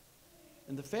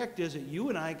 And the fact is that you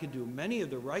and I can do many of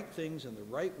the right things in the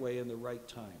right way in the right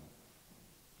time,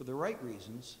 for the right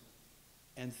reasons,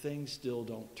 and things still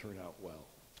don't turn out well.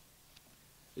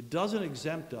 It doesn't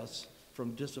exempt us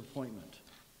from disappointment.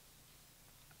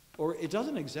 Or it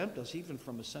doesn't exempt us even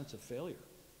from a sense of failure.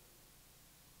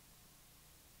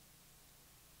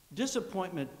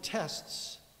 Disappointment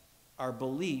tests our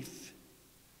belief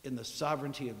in the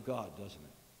sovereignty of God, doesn't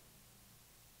it?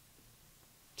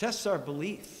 Tests our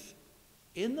belief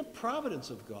in the providence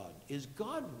of God. Is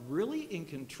God really in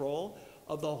control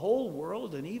of the whole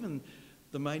world and even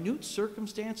the minute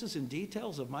circumstances and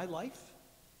details of my life?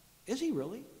 Is he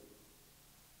really?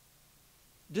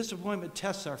 Disappointment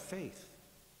tests our faith.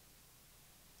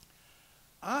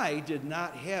 I did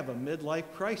not have a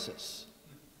midlife crisis.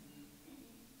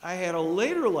 I had a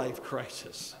later life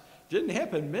crisis. Didn't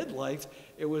happen midlife,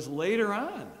 it was later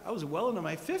on. I was well into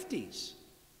my 50s.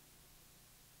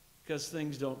 Because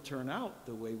things don't turn out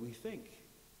the way we think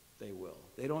they will.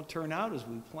 They don't turn out as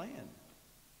we plan.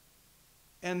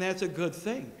 And that's a good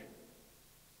thing.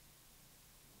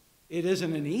 It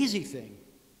isn't an easy thing,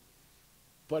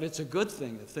 but it's a good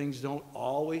thing that things don't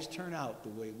always turn out the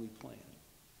way we plan.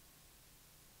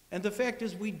 And the fact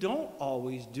is, we don't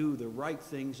always do the right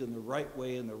things in the right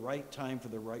way in the right time for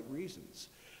the right reasons.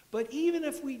 But even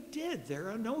if we did, there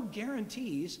are no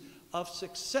guarantees of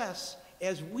success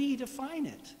as we define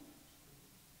it.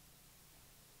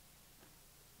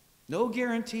 No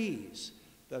guarantees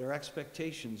that our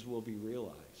expectations will be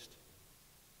realized.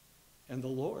 And the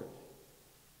Lord,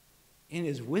 in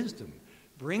his wisdom,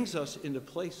 brings us into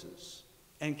places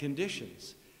and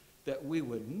conditions that we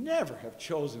would never have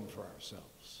chosen for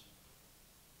ourselves,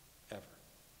 ever.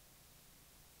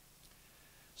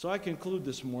 So I conclude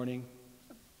this morning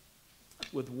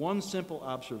with one simple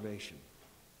observation.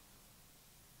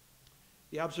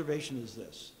 The observation is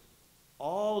this: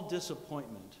 all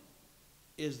disappointment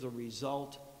is the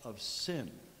result of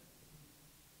sin.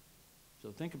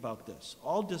 So think about this.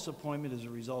 All disappointment is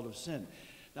a result of sin.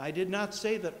 Now, I did not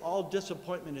say that all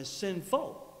disappointment is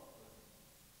sinful,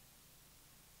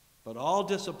 but all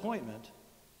disappointment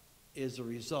is a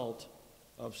result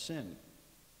of sin.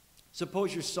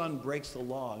 Suppose your son breaks the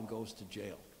law and goes to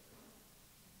jail.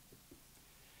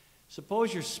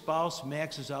 Suppose your spouse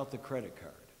maxes out the credit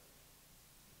card.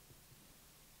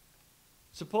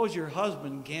 Suppose your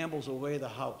husband gambles away the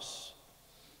house.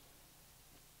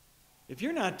 If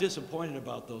you're not disappointed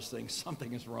about those things,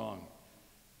 something is wrong.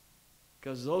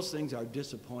 Because those things are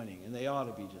disappointing, and they ought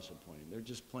to be disappointing. They're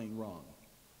just plain wrong.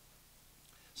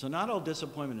 So not all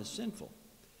disappointment is sinful.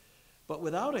 But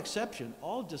without exception,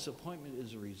 all disappointment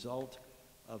is a result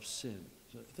of sin.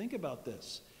 So think about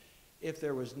this. If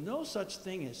there was no such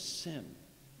thing as sin,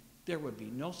 there would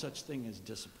be no such thing as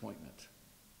disappointment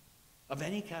of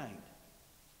any kind.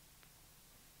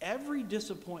 Every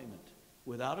disappointment,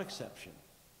 without exception,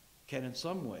 can in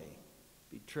some way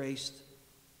be traced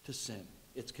to sin.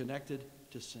 It's connected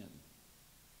to sin.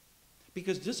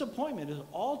 Because disappointment is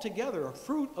altogether a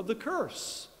fruit of the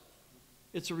curse.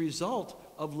 It's a result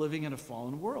of living in a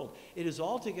fallen world. It is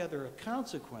altogether a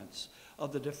consequence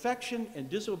of the defection and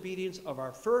disobedience of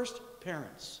our first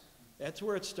parents. That's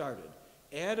where it started.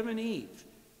 Adam and Eve.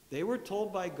 They were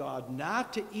told by God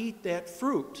not to eat that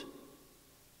fruit.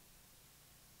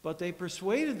 But they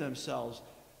persuaded themselves,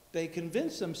 they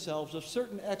convinced themselves of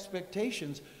certain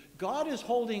expectations. God is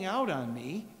holding out on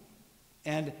me,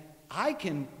 and I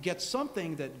can get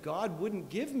something that God wouldn't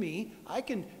give me. I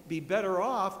can be better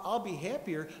off, I'll be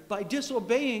happier by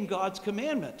disobeying God's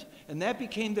commandment. And that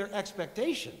became their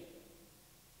expectation.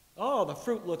 Oh, the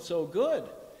fruit looks so good.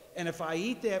 And if I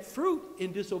eat that fruit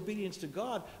in disobedience to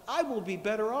God, I will be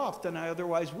better off than I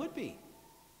otherwise would be.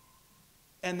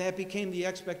 And that became the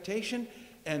expectation.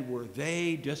 And were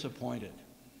they disappointed?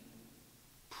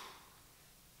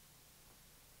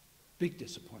 Big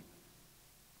disappointment.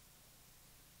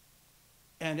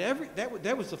 And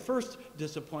that was the first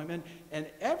disappointment, and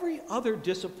every other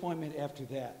disappointment after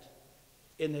that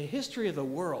in the history of the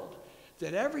world,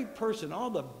 that every person,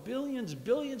 all the billions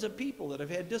of people that have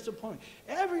had disappointment,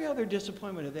 every other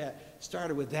disappointment of that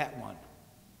started with that one.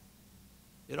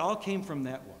 It all came from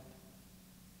that one.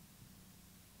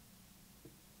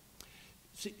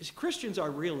 See, Christians are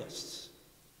realists.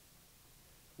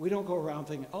 We don't go around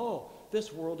thinking, oh,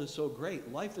 this world is so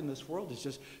great. Life in this world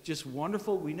is just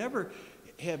wonderful. We never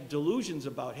have delusions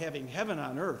about having heaven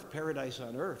on earth, paradise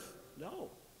on earth. No.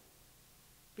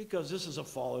 Because this is a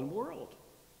fallen world.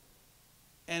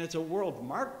 And it's a world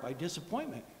marked by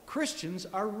disappointment. Christians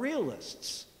are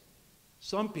realists.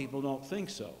 Some people don't think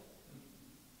so.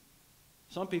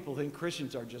 Some people think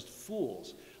Christians are just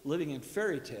fools living in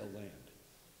fairy tale land.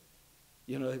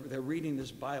 You know, they're reading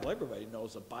this Bible. Everybody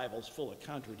knows the Bible's full of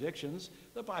contradictions.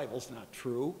 The Bible's not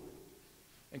true.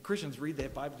 And Christians read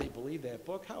that Bible, they believe that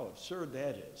book. How absurd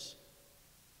that is.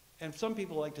 And some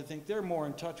people like to think they're more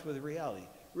in touch with reality.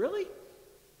 Really?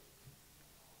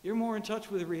 You're more in touch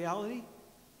with reality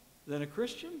than a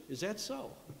Christian? Is that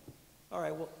so? All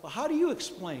right, well, how do you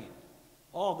explain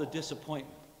all the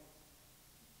disappointment,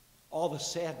 all the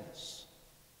sadness,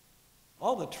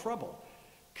 all the trouble?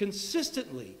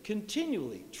 Consistently,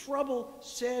 continually, trouble,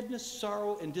 sadness,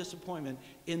 sorrow, and disappointment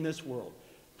in this world.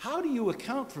 How do you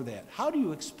account for that? How do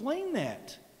you explain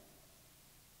that?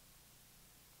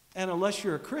 And unless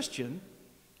you're a Christian,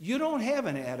 you don't have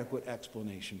an adequate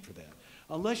explanation for that.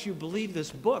 Unless you believe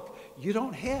this book, you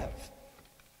don't have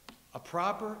a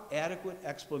proper, adequate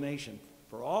explanation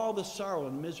for all the sorrow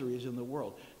and miseries in the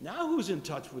world. Now who's in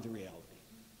touch with reality?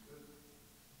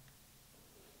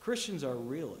 Christians are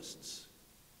realists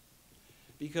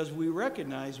because we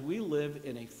recognize we live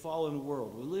in a fallen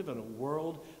world. We live in a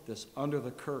world that's under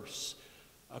the curse,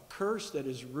 a curse that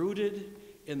is rooted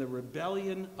in the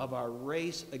rebellion of our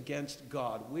race against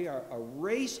God. We are a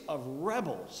race of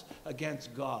rebels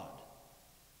against God.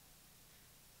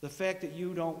 The fact that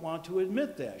you don't want to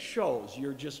admit that shows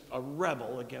you're just a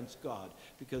rebel against God,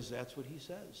 because that's what he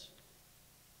says.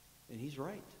 And he's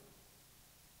right.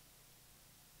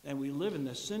 And we live in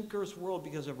this sin-cursed world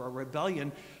because of our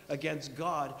rebellion against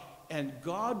God, and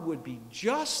God would be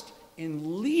just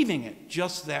in leaving it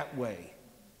just that way,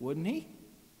 wouldn't he?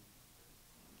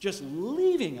 Just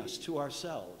leaving us to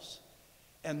ourselves.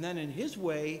 And then in his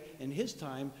way, in his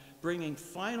time, bringing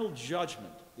final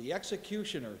judgment. The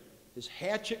executioner, his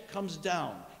hatchet comes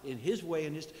down in his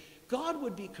way. God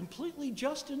would be completely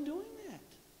just in doing that.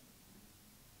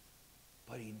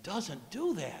 But he doesn't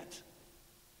do that.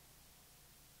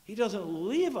 He doesn't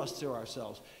leave us to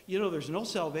ourselves. You know, there's no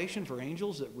salvation for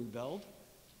angels that rebelled.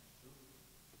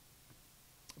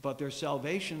 But there's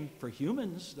salvation for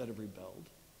humans that have rebelled.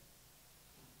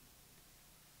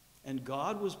 And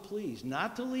God was pleased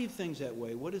not to leave things that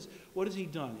way. What has he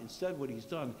done? Instead, what he's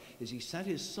done is he sent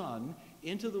his son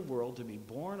into the world to be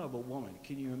born of a woman.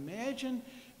 Can you imagine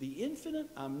the infinite,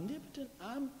 omnipotent,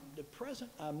 omnipresent,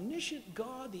 omniscient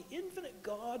God, the infinite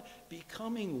God,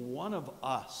 becoming one of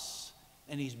us?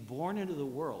 And he's born into the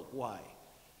world. Why?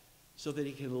 So that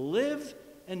he can live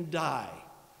and die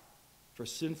for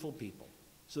sinful people.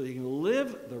 So that he can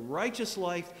live the righteous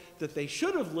life that they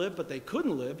should have lived, but they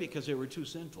couldn't live because they were too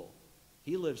sinful.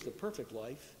 He lives the perfect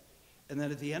life. And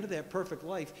then at the end of that perfect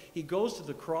life, he goes to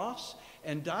the cross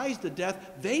and dies the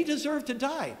death they deserve to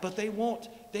die, but they won't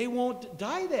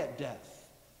die that death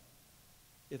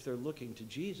if they're looking to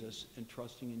Jesus and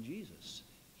trusting in Jesus.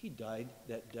 He died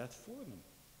that death for them.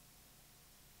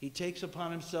 He takes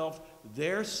upon himself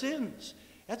their sins.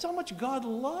 That's how much God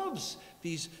loves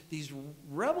these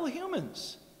rebel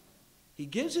humans. He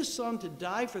gives his son to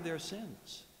die for their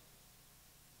sins.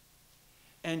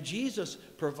 And Jesus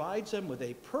provides them with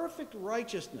a perfect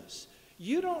righteousness.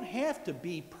 You don't have to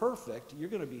be perfect. You're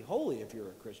going to be holy if you're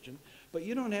a Christian, but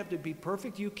you don't have to be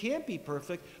perfect. You can't be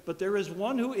perfect, but there is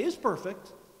one who is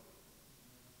perfect.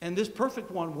 And this perfect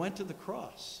one went to the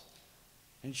cross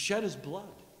and shed his blood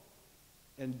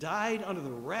and died under the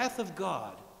wrath of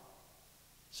God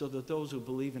so that those who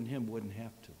believe in him wouldn't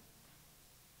have to.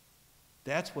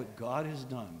 That's what God has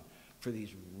done for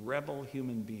these rebel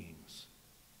human beings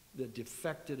that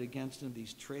defected against him,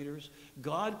 these traitors.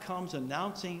 God comes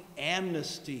announcing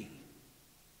amnesty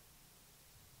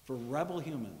for rebel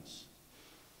humans.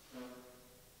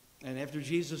 And after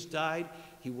Jesus died,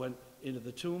 he went into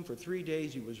the tomb for 3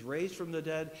 days. He was raised from the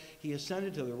dead. He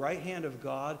ascended to the right hand of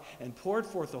God and poured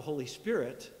forth the Holy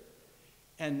Spirit.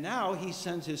 And now he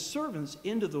sends his servants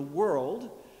into the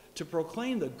world to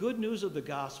proclaim the good news of the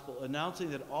gospel, announcing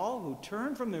that all who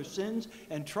turn from their sins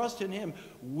and trust in him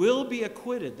will be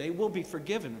acquitted. They will be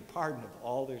forgiven and pardoned of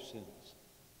all their sins.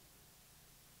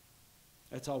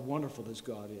 That's how wonderful this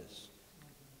God is.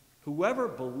 Whoever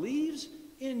believes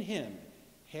in him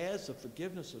has the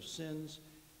forgiveness of sins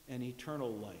and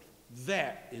eternal life.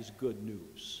 That is good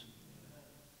news.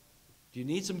 Do you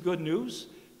need some good news?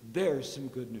 There's some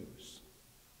good news.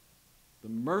 The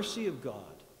mercy of God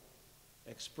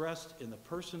expressed in the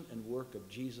person and work of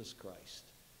Jesus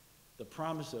Christ. The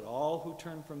promise that all who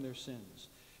turn from their sins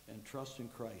and trust in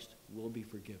Christ will be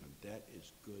forgiven. That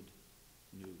is good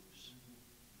news.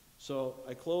 So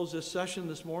I close this session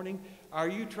this morning. Are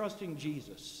you trusting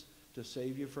Jesus to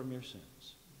save you from your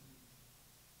sins?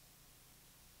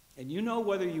 And you know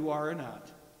whether you are or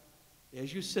not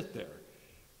as you sit there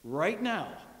right now.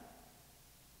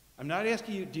 I'm not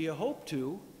asking you, do you hope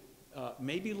to?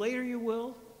 Maybe later you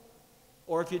will.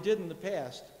 Or if you did in the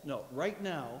past. No, right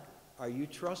now, are you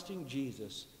trusting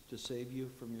Jesus to save you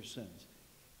from your sins?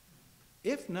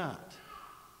 If not,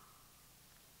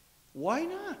 why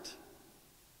not?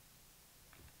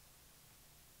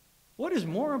 What is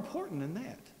more important than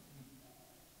that?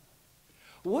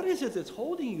 What is it that's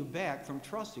holding you back from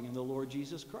trusting in the Lord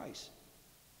Jesus Christ?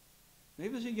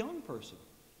 Maybe it's a young person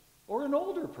or an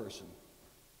older person.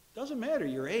 Doesn't matter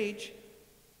your age.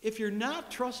 If you're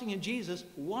not trusting in Jesus,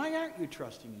 why aren't you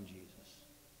trusting in Jesus?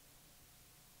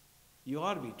 You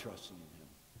ought to be trusting in him.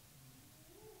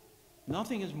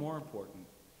 Nothing is more important.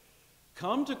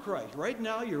 Come to Christ. Right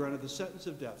now you're under the sentence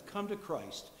of death. Come to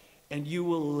Christ and you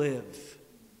will live.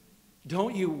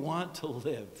 Don't you want to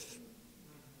live?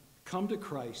 Come to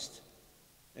Christ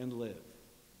and live.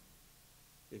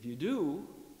 If you do,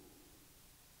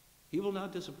 he will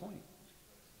not disappoint.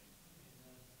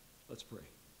 Let's pray.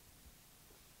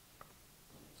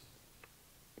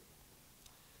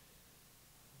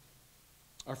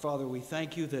 Our Father, we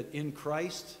thank you that in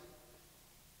Christ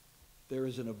there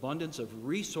is an abundance of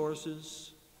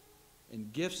resources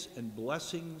and gifts and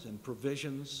blessings and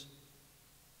provisions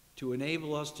to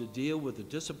enable us to deal with the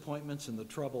disappointments and the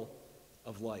trouble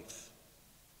of life.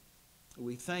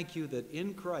 We thank you that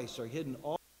in Christ are hidden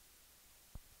all